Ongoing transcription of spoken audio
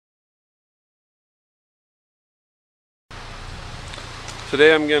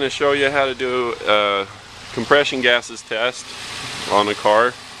Today I'm going to show you how to do a compression gases test on a car.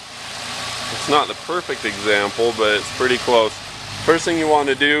 It's not the perfect example, but it's pretty close. First thing you want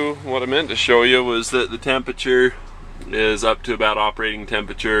to do, what I meant to show you, was that the temperature is up to about operating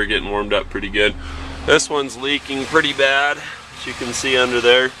temperature, getting warmed up pretty good. This one's leaking pretty bad, as you can see under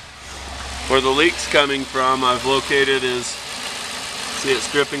there. Where the leak's coming from, I've located is, see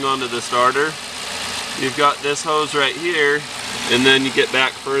it's dripping onto the starter. You've got this hose right here, and then you get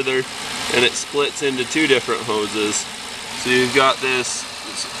back further and it splits into two different hoses. So you've got this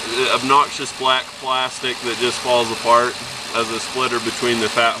obnoxious black plastic that just falls apart as a splitter between the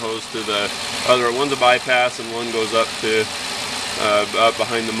fat hose to the other. One's a bypass and one goes up to up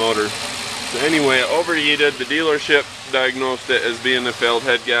behind the motor. So anyway, it overheated. The dealership diagnosed it as being a failed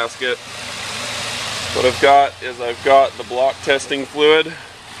head gasket. What I've got is the block testing fluid,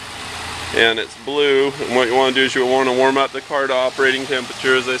 and it's blue, and what you want to do is you want to warm up the car to operating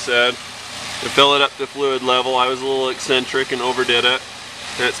temperature, as I said, to fill it up to fluid level. I was a little eccentric and overdid it,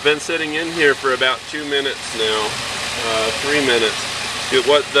 and it's been sitting in here for about 2 minutes now, 3 minutes.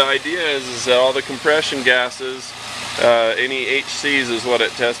 What the idea is that all the compression gases, any HCs is what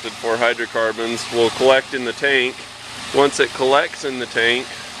it tested for, hydrocarbons, will collect in the tank. Once it collects in the tank,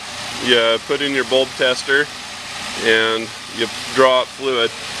 you put in your bulb tester and you draw up fluid.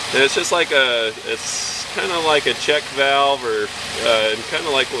 And it's just like it's kind of like a check valve, or kind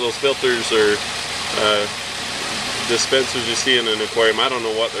of like those filters or dispensers you see in an aquarium. I don't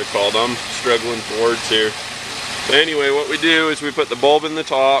know what they're called. I'm struggling for words here. But anyway, what we do is we put the bulb in the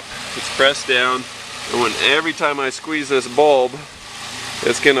top, it's pressed down, and every time I squeeze this bulb,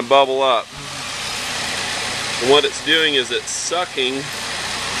 it's going to bubble up. And what it's doing is it's sucking.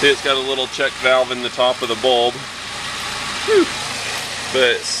 See, it's got a little check valve in the top of the bulb. Whew. But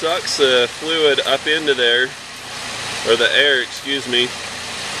it sucks the fluid up into there, or the air, excuse me,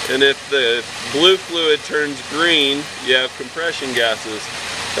 and if the blue fluid turns green, you have compression gases.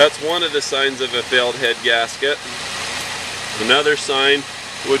 That's one of the signs of a failed head gasket. Another sign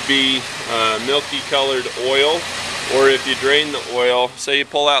would be milky colored oil, or if you drain the oil, say you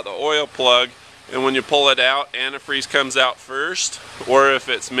pull out the oil plug, and when you pull it out, antifreeze comes out first, or if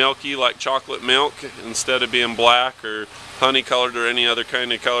it's milky like chocolate milk instead of being black or honey colored or any other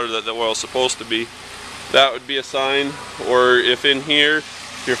kind of color that the oil is supposed to be, that would be a sign. Or if in here,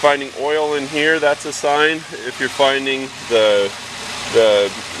 if you're finding oil in here, that's a sign. If you're finding the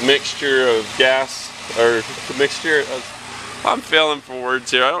mixture of gas, or the mixture of, I'm failing for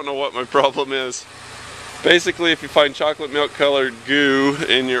words here, I don't know what my problem is. Basically, if you find chocolate milk colored goo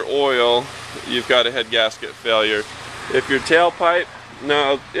in your oil, you've got a head gasket failure. If your tailpipe,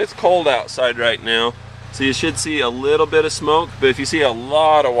 now it's cold outside right now, so you should see a little bit of smoke, but if you see a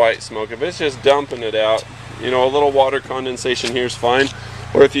lot of white smoke, if it's just dumping it out, you know, a little water condensation here is fine.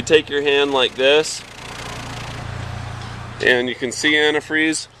 Or if you take your hand like this, and you can see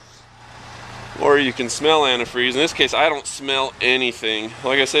antifreeze, or you can smell antifreeze. In this case, I don't smell anything.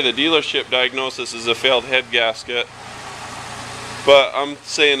 Like I say, the dealership diagnosis is a failed head gasket, but I'm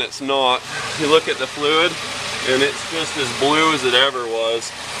saying it's not. You look at the fluid, and it's just as blue as it ever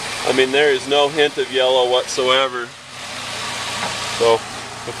was. I mean, there is no hint of yellow whatsoever. So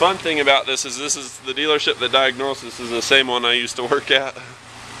the fun thing about this is the dealership that diagnosis is the same one I used to work at.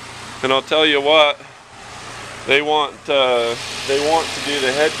 And I'll tell you what, they want to do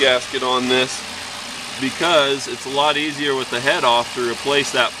the head gasket on this because it's a lot easier with the head off to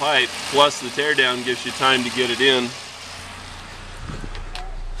replace that pipe, plus the teardown gives you time to get it in.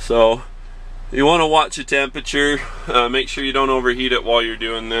 So you want to watch the temperature, make sure you don't overheat it while you're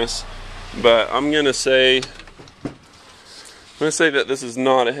doing this. But I'm going to say that this is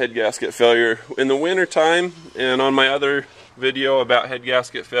not a head gasket failure. In the winter time, and on my other video about head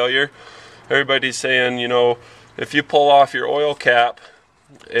gasket failure, everybody's saying, you know, if you pull off your oil cap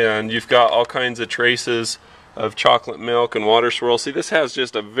and you've got all kinds of traces of chocolate milk and water swirl, see, this has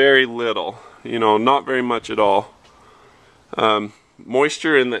just a very little, you know, not very much at all.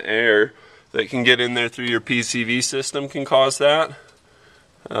 Moisture in the air that can get in there through your PCV system can cause that.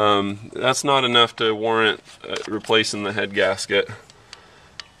 That's not enough to warrant replacing the head gasket.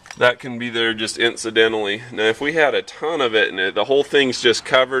 That can be there just incidentally. Now if we had a ton of it and the whole thing's just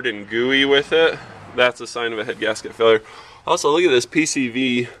covered and gooey with it, that's a sign of a head gasket failure. Also, look at this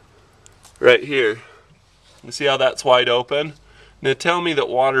PCV right here. You see how that's wide open? Now tell me that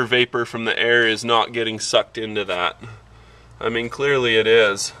water vapor from the air is not getting sucked into that. I mean, clearly it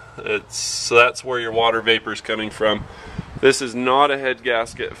is. So that's where your water vapor is coming from. This is not a head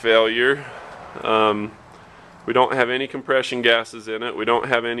gasket failure. We don't have any compression gases in it. We don't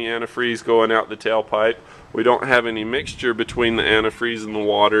have any antifreeze going out the tailpipe. We don't have any mixture between the antifreeze and the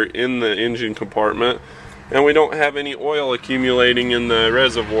water in the engine compartment. And we don't have any oil accumulating in the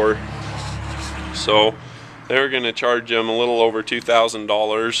reservoir. So they were going to charge him a little over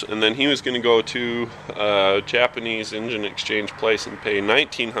 $2,000, and then he was going to go to a Japanese engine exchange place and pay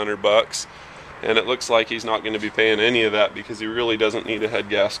 $1,900. And it looks like he's not going to be paying any of that because he really doesn't need a head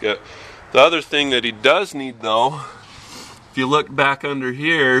gasket. The other thing that he does need, though, if you look back under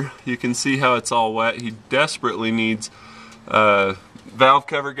here, you can see how it's all wet. He desperately needs a valve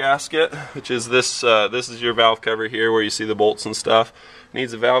cover gasket, which is this. This is your valve cover here where you see the bolts and stuff.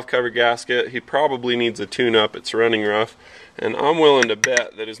 Needs a valve cover gasket. He probably needs a tune-up. It's running rough. And I'm willing to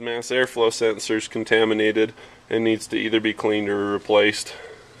bet that his mass airflow sensor is contaminated and needs to either be cleaned or replaced.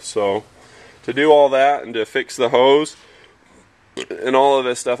 So to do all that and to fix the hose and all of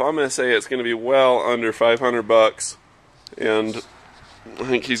this stuff, I'm going to say it's going to be well under 500 bucks, and I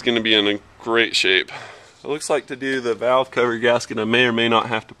think he's going to be in a great shape. It looks like to do the valve cover gasket, I may or may not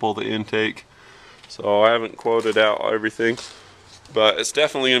have to pull the intake, so I haven't quoted out everything, but it's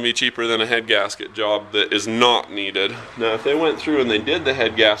definitely going to be cheaper than a head gasket job that is not needed. Now if they went through and they did the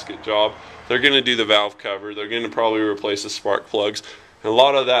head gasket job, they're going to do the valve cover, they're going to probably replace the spark plugs, and a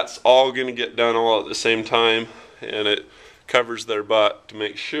lot of that's all going to get done all at the same time, and it covers their butt to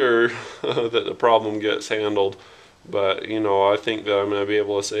make sure that the problem gets handled. But you know, I think that I'm going to be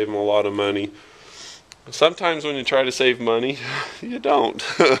able to save them a lot of money. Sometimes when you try to save money, you don't.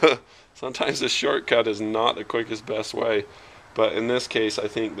 Sometimes the shortcut is not the quickest, best way. But in this case, I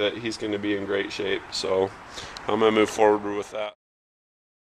think that he's going to be in great shape. So I'm going to move forward with that.